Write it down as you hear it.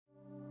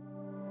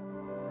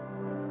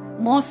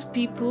Most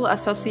people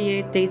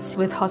associate dates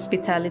with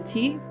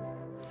hospitality,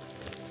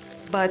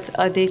 but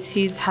date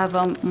seeds have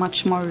a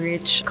much more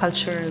rich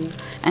cultural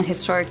and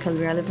historical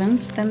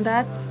relevance than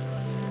that.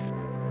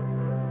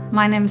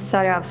 My name is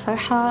Sara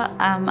Farha.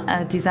 I'm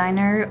a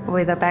designer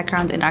with a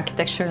background in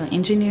architectural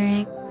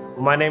engineering.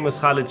 My name is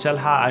Khaled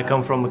Shalkha. I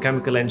come from a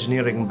chemical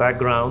engineering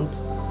background.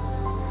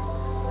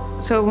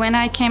 So when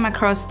I came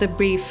across the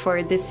brief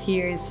for this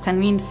year's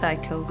Tanween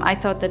cycle, I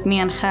thought that me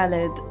and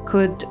Khaled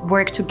could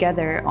work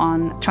together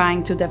on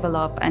trying to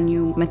develop a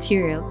new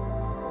material.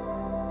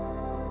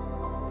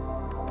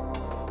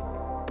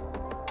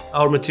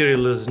 Our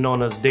material is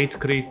known as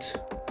Datecrete,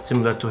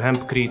 similar to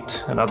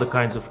hempcrete and other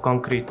kinds of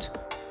concrete.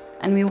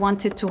 And we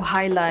wanted to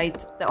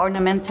highlight the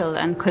ornamental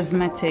and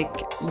cosmetic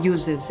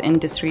uses in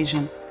this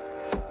region.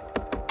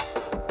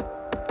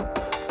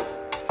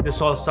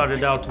 This all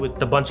started out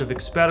with a bunch of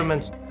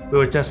experiments. We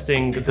were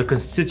testing the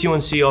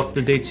constituency of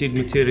the date seed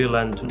material,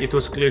 and it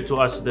was clear to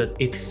us that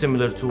it's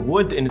similar to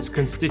wood in its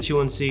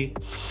constituency.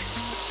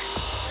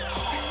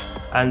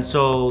 And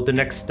so the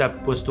next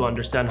step was to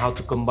understand how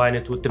to combine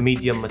it with the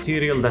medium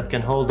material that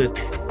can hold it.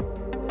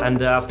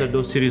 And after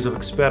those series of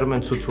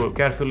experiments, which were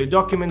carefully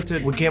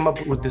documented, we came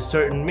up with this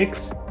certain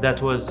mix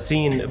that was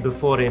seen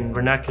before in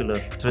vernacular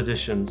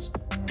traditions.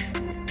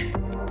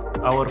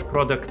 Our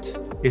product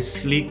is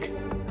sleek,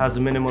 has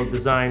a minimal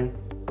design.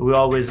 We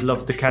always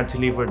love the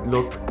cantilevered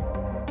look.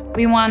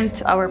 We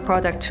want our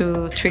product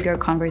to trigger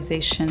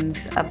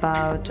conversations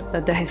about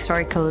the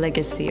historical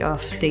legacy of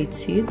date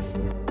seeds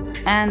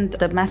and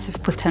the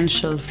massive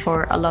potential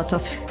for a lot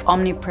of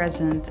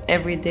omnipresent,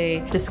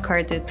 everyday,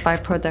 discarded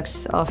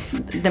byproducts of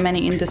the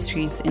many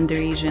industries in the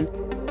region.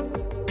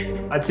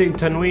 I'd say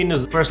Tanween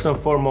is first and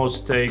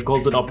foremost a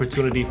golden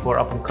opportunity for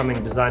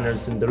up-and-coming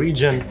designers in the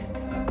region.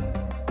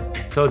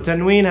 So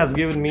Tanween has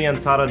given me and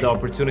Sara the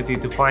opportunity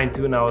to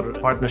fine-tune our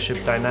partnership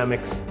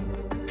dynamics.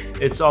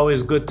 It's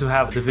always good to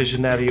have the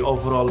visionary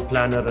overall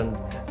planner and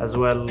as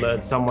well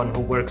as someone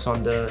who works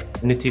on the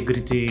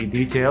nitty-gritty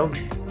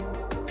details.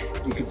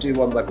 You could do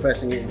one by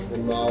pressing it into the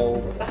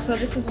mold. So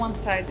this is one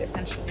side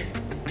essentially.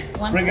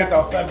 Bring it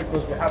outside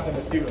because we have the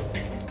material.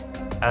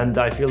 And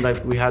I feel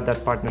like we had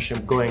that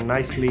partnership going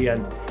nicely,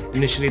 and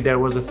initially there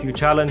was a few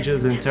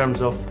challenges in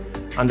terms of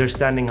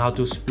understanding how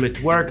to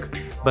split work,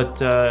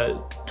 but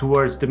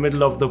towards the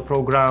middle of the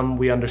program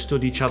we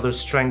understood each other's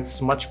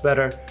strengths much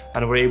better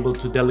and were able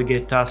to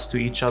delegate tasks to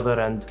each other,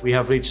 and we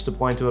have reached the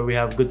point where we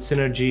have good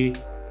synergy.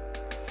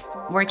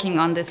 Working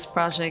on this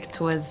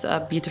project was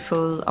a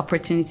beautiful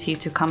opportunity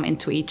to come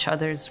into each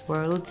other's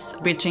worlds,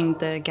 bridging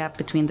the gap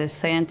between the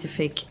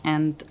scientific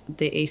and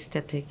the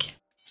aesthetic.